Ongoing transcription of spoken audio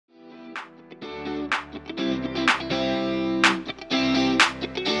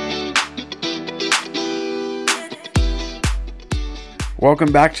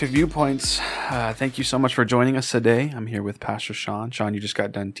Welcome back to Viewpoints. Thank you so much for joining us today. I'm here with Pastor Sean. Sean, you just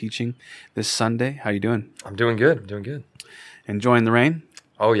got done teaching this Sunday. How you doing? I'm doing good. Enjoying the rain?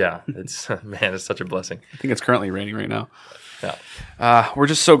 Oh yeah, it's it's such a blessing. I think it's currently raining right now. Yeah. We're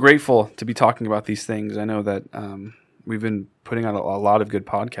just so grateful to be talking about these things. I know that we've been putting out a lot of good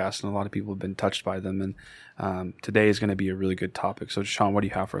podcasts, and a lot of people have been touched by them. And today is going to be a really good topic. So, Sean, what do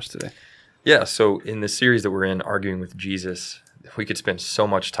you have for us today? Yeah. So in the series that we're in, Arguing with Jesus, we could spend so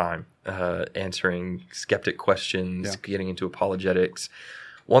much time answering skeptic questions, getting into apologetics.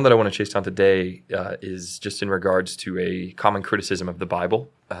 One that I want to chase down today is just in regards to a common criticism of the Bible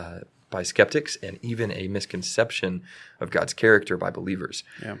by skeptics, and even a misconception of God's character by believers.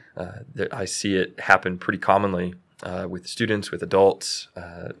 Yeah. I see it happen pretty commonly with students, with adults,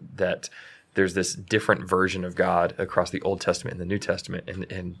 that there's this different version of God across the Old Testament and the New Testament,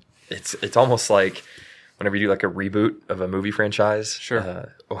 and it's almost like whenever you do like a reboot of a movie franchise,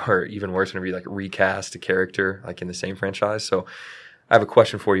 Sure. Or even worse, whenever you like recast a character like in the same franchise. So I have a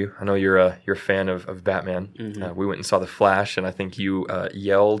question for you. I know you're a fan of Batman. Mm-hmm. We went and saw The Flash, and I think you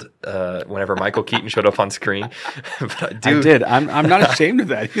yelled whenever Michael Keaton showed up on screen. But I did. I'm not ashamed of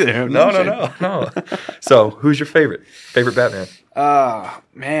that either. No. So who's your favorite Batman?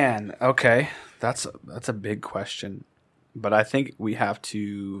 Man. Okay. That's a big question, but I think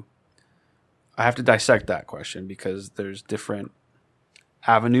I have to dissect that question because there's different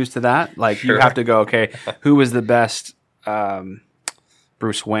avenues to that. Like Sure. you have to go, okay, who was the best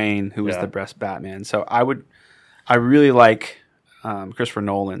Bruce Wayne? Who was the best Batman? So I really like Christopher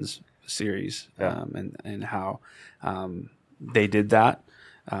Nolan's series and how they did that.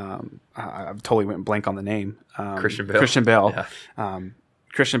 I totally went blank on the name. Christian Bale. Yeah.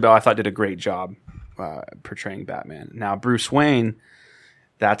 Christian Bale, I thought, did a great job portraying Batman. Now, Bruce Wayne,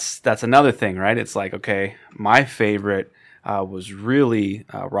 that's another thing, right? It's like, okay, my favorite was really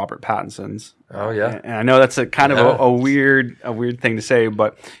Robert Pattinson's. Oh yeah, and I know that's a kind of a weird thing to say,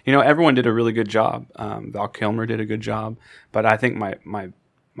 but everyone did a really good job. Val Kilmer did a good job, but I think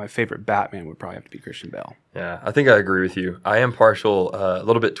my favorite Batman would probably have to be Christian Bale. Yeah, I think I agree with you. I am partial a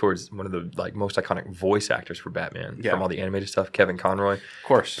little bit towards one of the most iconic voice actors for Batman from all the animated stuff, Kevin Conroy. Of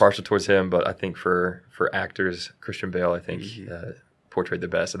course, partial towards him, but I think for actors, Christian Bale, I think portrayed the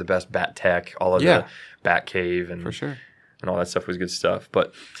best of the best Bat tech, all of the Bat Cave, and for sure. And all that stuff was good stuff.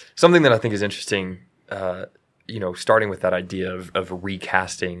 But something that I think is interesting, starting with that idea of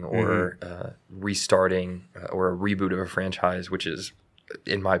recasting or restarting or a reboot of a franchise, which is,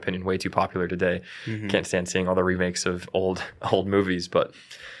 in my opinion, way too popular today. Can't stand seeing all the remakes of old movies. But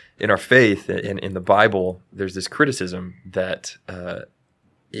in our faith, in the Bible, there's this criticism that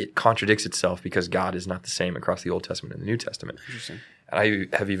it contradicts itself because God is not the same across the Old Testament and the New Testament. Interesting. And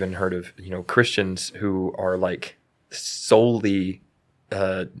I have even heard of Christians who are like solely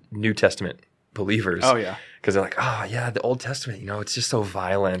New Testament believers. Oh yeah, because they're like, the Old Testament, it's just so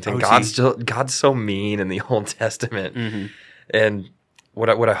violent, and OT. God's so mean in the Old Testament. And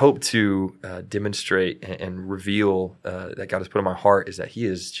what I hope to demonstrate and reveal that God has put in my heart is that He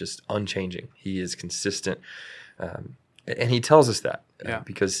is just unchanging. He is consistent, and He tells us that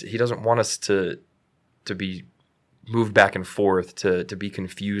because He doesn't want us to be moved back and forth, to be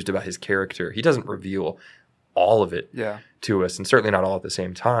confused about His character. He doesn't reveal all of it to us, and certainly not all at the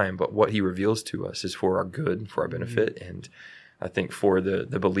same time, but what He reveals to us is for our good, for our benefit. And I think for the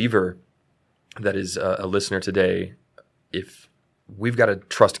believer that is a listener today, if we've got to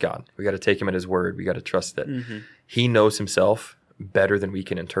trust God, we got to take Him at His word, we got to trust that He knows Himself better than we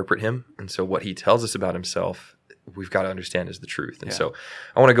can interpret Him, and so what He tells us about Himself, we've got to understand is the truth. And so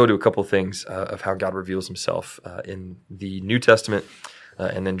I want to go to a couple of things of how God reveals Himself in the New Testament,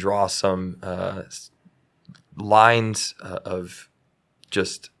 and then draw some lines of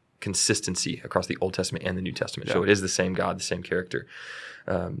just consistency across the Old Testament and the New Testament. So it is the same God, the same character.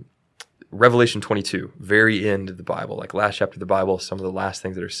 Revelation 22, very end of the Bible, like last chapter of the Bible, some of the last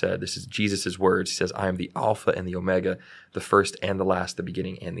things that are said. This is Jesus' words. He says, I am the Alpha and the Omega, the first and the last, the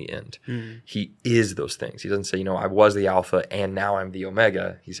beginning and the end. He is those things. He doesn't say, I was the Alpha and now I'm the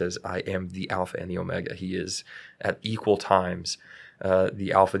Omega. He says, I am the Alpha and the Omega. He is at equal times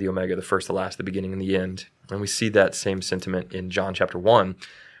the Alpha, the Omega, the first, the last, the beginning and the end. And we see that same sentiment in John chapter 1, where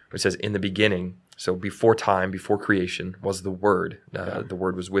it says, in the beginning, so before time, before creation, was the Word. The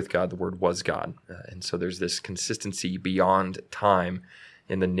Word was with God. The Word was God. And so there's this consistency beyond time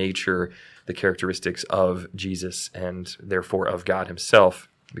in the nature, the characteristics of Jesus, and therefore of God Himself,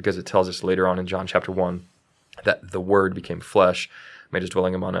 because it tells us later on in John chapter 1 that the Word became flesh, made his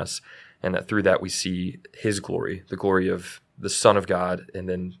dwelling among us, and that through that we see his glory, the glory of the Son of God, and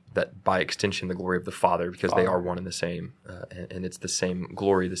then that by extension, the glory of the Father, because they are one and the same, and it's the same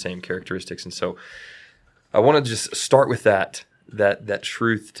glory, the same characteristics. And so I want to just start with that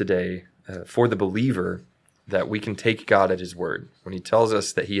truth today for the believer, that we can take God at his word. When he tells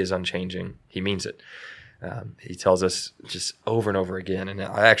us that he is unchanging, he means it. He tells us just over and over again, and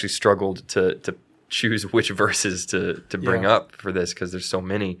I actually struggled to choose which verses to bring up for this, because there's so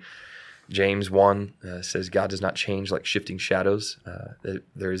many. James 1 says God does not change like shifting shadows.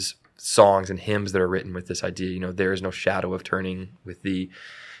 There's songs and hymns that are written with this idea, there is no shadow of turning with thee.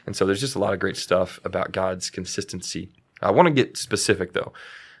 And so there's just a lot of great stuff about God's consistency. I want to get specific, though,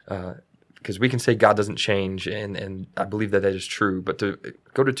 because we can say God doesn't change, and I believe that is true. But to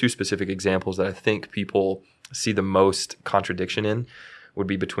go to two specific examples that I think people see the most contradiction in would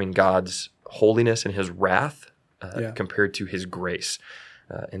be between God's holiness and his wrath compared to his grace.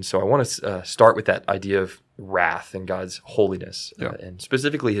 And so I want to start with that idea of wrath and God's holiness, and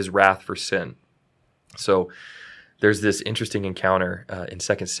specifically his wrath for sin. So there's this interesting encounter in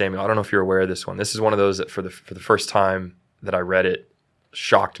 2 Samuel. I don't know if you're aware of this one. This is one of those that for the first time that I read it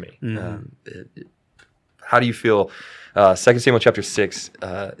shocked me. Mm-hmm. How do you feel? 2 Samuel chapter 6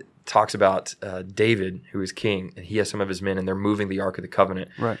 talks about David, who is king, and he has some of his men, and they're moving the Ark of the Covenant.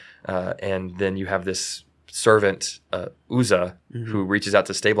 Right. And then you have this servant, Uzzah, who reaches out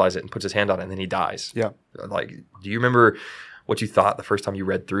to stabilize it and puts his hand on it, and then he dies. Yeah. Like, do you remember what you thought the first time you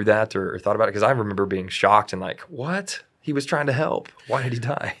read through that or thought about it? Because I remember being shocked and like, what? He was trying to help. Why did he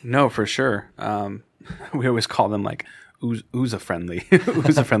die? No, for sure. We always call them like Uzzah-friendly,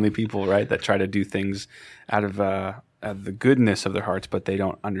 Uzzah-friendly people, right? That try to do things out of the goodness of their hearts, but they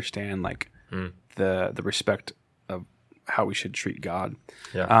don't understand the respect of how we should treat God.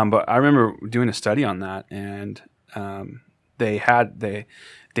 Yeah. But I remember doing a study on that, and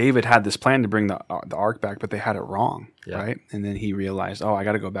David had this plan to bring the ark back, but they had it wrong, right? And then he realized, I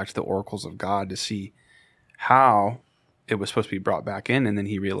got to go back to the oracles of God to see how it was supposed to be brought back in. And then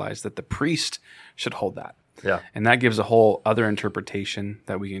he realized that the priest should hold that. Yeah. And that gives a whole other interpretation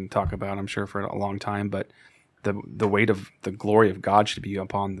that we can talk about, I'm sure, for a long time. But the weight of the glory of God should be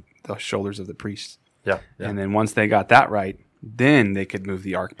upon the shoulders of the priests. Yeah. And then once they got that right, then they could move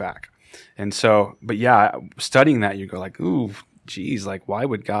the ark back. And so, but studying that, you go like, ooh, geez, like why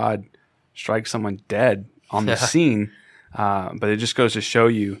would God strike someone dead on the scene? But it just goes to show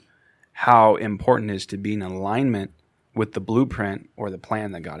you how important it is to be in alignment with the blueprint or the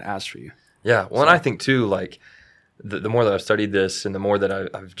plan that God has for you. Yeah. Well, and I think too, like the more that I've studied this and the more that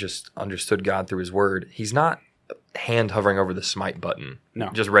I've just understood God through his word, he's not hand hovering over the smite button,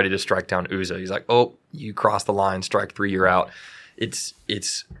 just ready to strike down Uzzah. He's like, oh, you cross the line, strike 3, you're out. It's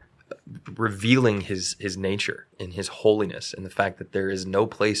revealing his nature and his holiness and the fact that there is no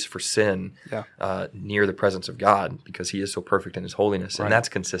place for sin near the presence of God because he is so perfect in his holiness. Right. And that's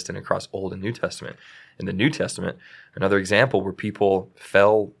consistent across Old and New Testament. In the New Testament, another example where people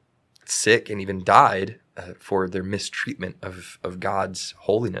fell sick and even died for their mistreatment of God's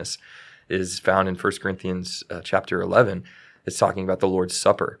holiness is found in 1 Corinthians chapter 11. It's talking about the Lord's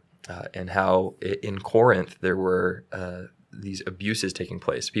Supper and how in Corinth there were these abuses taking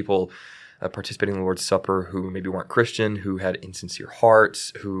place. People participating in the Lord's Supper who maybe weren't Christian, who had insincere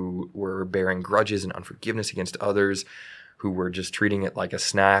hearts, who were bearing grudges and unforgiveness against others, who were just treating it like a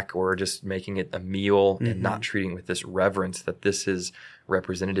snack or just making it a meal and not treating it with this reverence that this is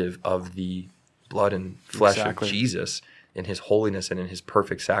representative of the blood and flesh of Jesus in his holiness and in his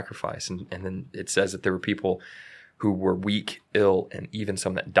perfect sacrifice. And then it says that there were people who were weak, ill, and even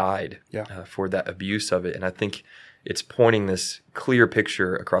some that died for that abuse of it. And I think it's pointing this clear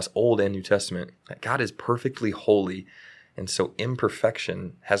picture across Old and New Testament that God is perfectly holy, and so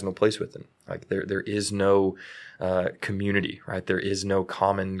imperfection has no place with him. Like there is no community, right? There is no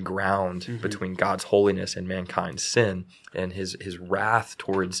common ground between God's holiness and mankind's sin, and his wrath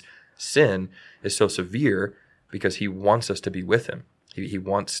towards sin is so severe because he wants us to be with him. He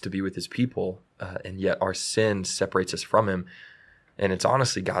wants to be with his people, and yet our sin separates us from him. And it's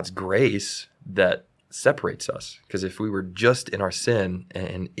honestly God's grace that separates us, because if we were just in our sin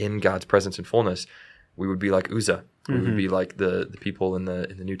and in God's presence and fullness, we would be like Uzzah. We would be like the people in the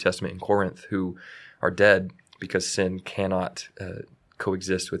New Testament in Corinth who are dead because sin cannot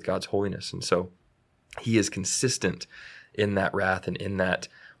coexist with God's holiness. And so he is consistent in that wrath and in that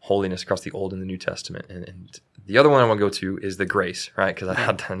holiness across the Old and the New Testament. And the other one I want to go to is the grace, right? Because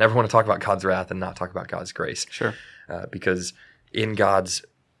I never want to talk about God's wrath and not talk about God's grace. Sure. Because in God's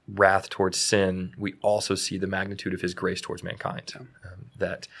wrath towards sin, we also see the magnitude of his grace towards mankind.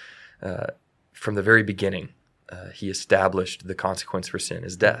 That from the very beginning, he established the consequence for sin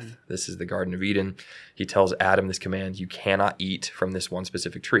is death. Mm-hmm. This is the Garden of Eden. He tells Adam this command: you cannot eat from this one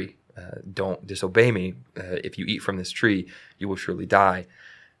specific tree. Don't disobey me. If you eat from this tree, you will surely die.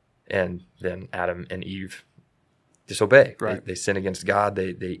 And then Adam and Eve disobey. Right. They sin against God.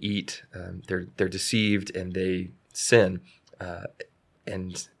 They eat. They're deceived and they sin.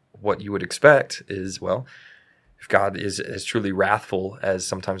 And what you would expect is, well, if God is as truly wrathful as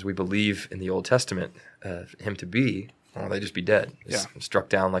sometimes we believe in the Old Testament him to be, well, they'd just be dead. Struck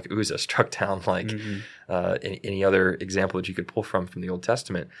down like Uzzah, struck down like any other example that you could pull from the Old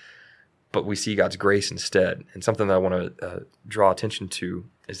Testament. But we see God's grace instead. And something that I want to draw attention to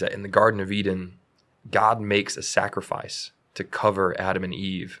is that in the Garden of Eden, God makes a sacrifice to cover Adam and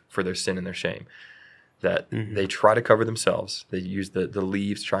Eve for their sin and their shame. That they try to cover themselves. They use the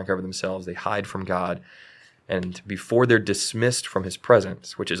leaves to try and cover themselves. They hide from God. And before they're dismissed from his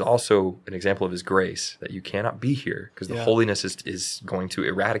presence, which is also an example of his grace, that you cannot be here because the holiness is going to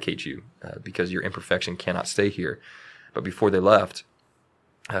eradicate you because your imperfection cannot stay here. But before they left,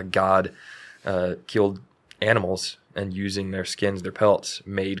 God killed animals and using their skins, their pelts,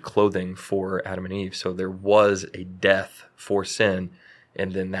 made clothing for Adam and Eve. So there was a death for sin,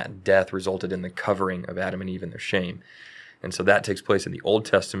 and then that death resulted in the covering of Adam and Eve in their shame. And so that takes place in the Old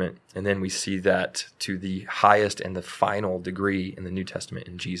Testament, and then we see that to the highest and the final degree in the New Testament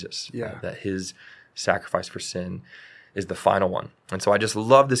in Jesus, that his sacrifice for sin is the final one. And so I just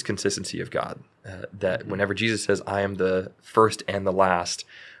love this consistency of God, that whenever Jesus says, I am the first and the last,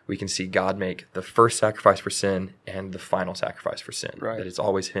 we can see God make the first sacrifice for sin and the final sacrifice for sin. Right. That it's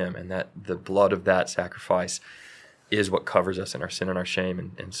always him, and that the blood of that sacrifice is what covers us in our sin and our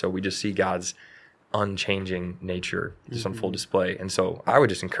shame. And so we just see God's unchanging nature just on full display. And so I would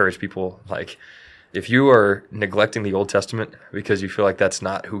just encourage people, like, if you are neglecting the Old Testament because you feel like that's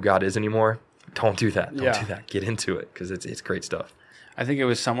not who God is anymore, don't do that. Don't do that. Get into it because it's great stuff. I think it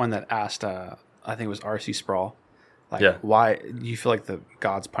was someone that asked, I think it was R.C. Sproul, why do you feel like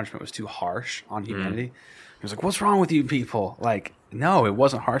God's punishment was too harsh on humanity? He was like, what's wrong with you people? Like, no, it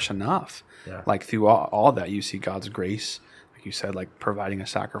wasn't harsh enough. Yeah. Like through all that, you see God's grace, like you said, like providing a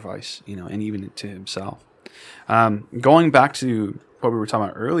sacrifice, and even to himself. Going back to what we were talking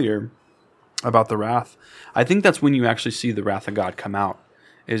about earlier about the wrath, I think that's when you actually see the wrath of God come out,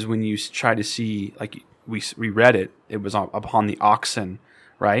 is when you try to see, like we read it was upon the oxen,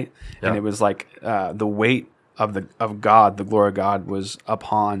 right? Yeah. And it was like the weight of God, the glory of God was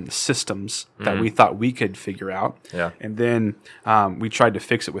upon systems that we thought we could figure out. Yeah. And then we tried to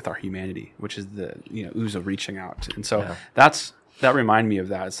fix it with our humanity, which is the Uzzah reaching out. And so that reminded me of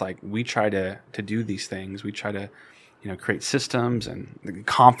that. It's like we try to do these things. We try to create systems and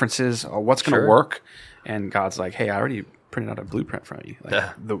conferences or what's going to work. And God's like, hey, I already printed out a blueprint for you.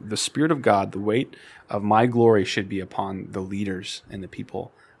 Like the Spirit of God, the weight of my glory should be upon the leaders and the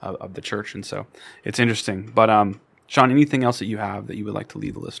people of the church. And so it's interesting. But Sean, anything else that you have that you would like to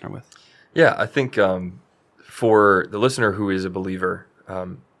leave the listener with? Yeah, I think for the listener who is a believer,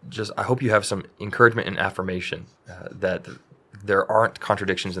 I hope you have some encouragement and affirmation that there aren't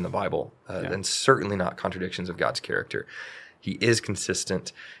contradictions in the Bible, and certainly not contradictions of God's character. He is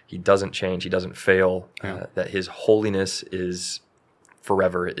consistent. He doesn't change. He doesn't fail. That his holiness is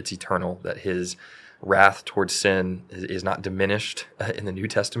forever. It's eternal. That his wrath towards sin is not diminished in the New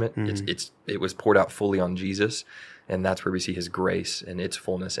Testament. It was poured out fully on Jesus, and that's where we see his grace and its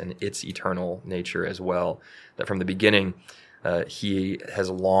fullness and its eternal nature as well. That from the beginning, he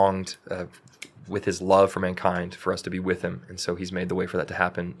has longed with his love for mankind for us to be with him, and so he's made the way for that to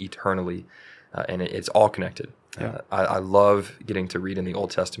happen eternally, and it's all connected. I love getting to read in the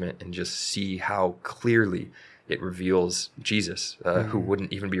Old Testament and just see how clearly it reveals Jesus, who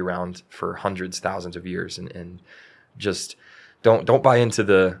wouldn't even be around for hundreds, thousands of years, and just don't buy into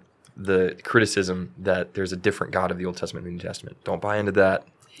the criticism that there's a different God of the Old Testament and the New Testament. Don't buy into that.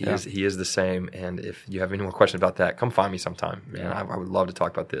 He is the same. And if you have any more questions about that, come find me sometime. Man, I would love to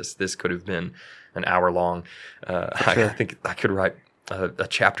talk about this. This could have been an hour long. I think I could write a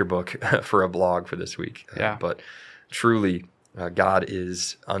chapter book for a blog for this week. But truly, God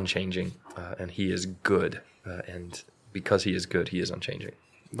is unchanging, and he is good. And because he is good, he is unchanging.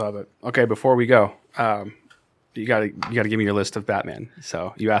 Love it. Okay, before we go, you gotta give me your list of Batman.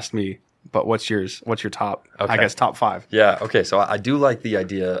 So you asked me, but what's yours? What's your top? Okay. I guess top 5. Yeah. Okay. So I do like the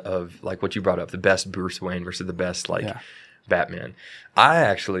idea of like what you brought up, the best Bruce Wayne versus the best Batman. I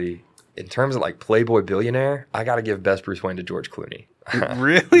actually, in terms of like Playboy billionaire, I got to give best Bruce Wayne to George Clooney.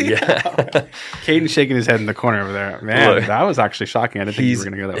 Really? Yeah. Caden's shaking his head in the corner over there. Man, Look, that was actually shocking. I didn't think you were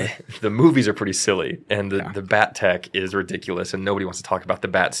going to go that way. The movies are pretty silly, and the bat tech is ridiculous, and nobody wants to talk about the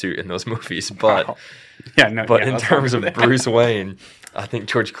bat suit in those movies. But in terms of Bruce Wayne, I think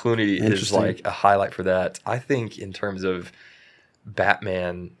George Clooney is like a highlight for that. I think in terms of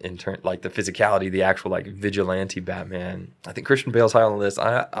Batman, like the physicality, the actual like vigilante Batman, I think Christian Bale's high on the list.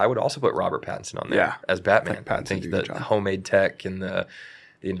 I would also put Robert Pattinson on there as Batman. I think the homemade tech and the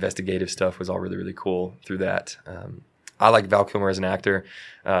investigative stuff was all really, really cool through that. I like Val Kilmer as an actor.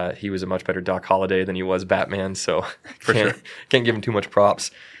 He was a much better Doc Holliday than he was Batman, so can't give him too much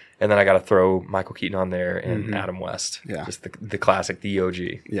props. And then I got to throw Michael Keaton on there and Adam West. Yeah. Just the classic, the OG.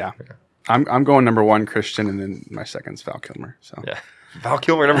 Yeah. I'm going number 1, Christian, and then my second's Val Kilmer. So yeah, Val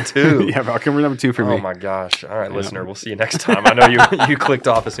Kilmer number 2. Yeah, Val Kilmer number 2 for me. Oh my gosh! All right, listener, we'll see you next time. I know you clicked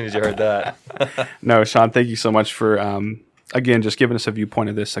off as soon as you heard that. No, Sean, thank you so much for again just giving us a viewpoint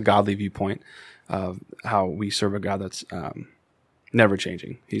of this, a godly viewpoint of how we serve a God that's never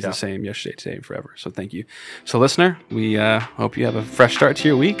changing. He's the same yesterday, today, and forever. So thank you. So listener, we hope you have a fresh start to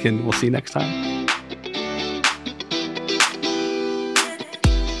your week, and we'll see you next time.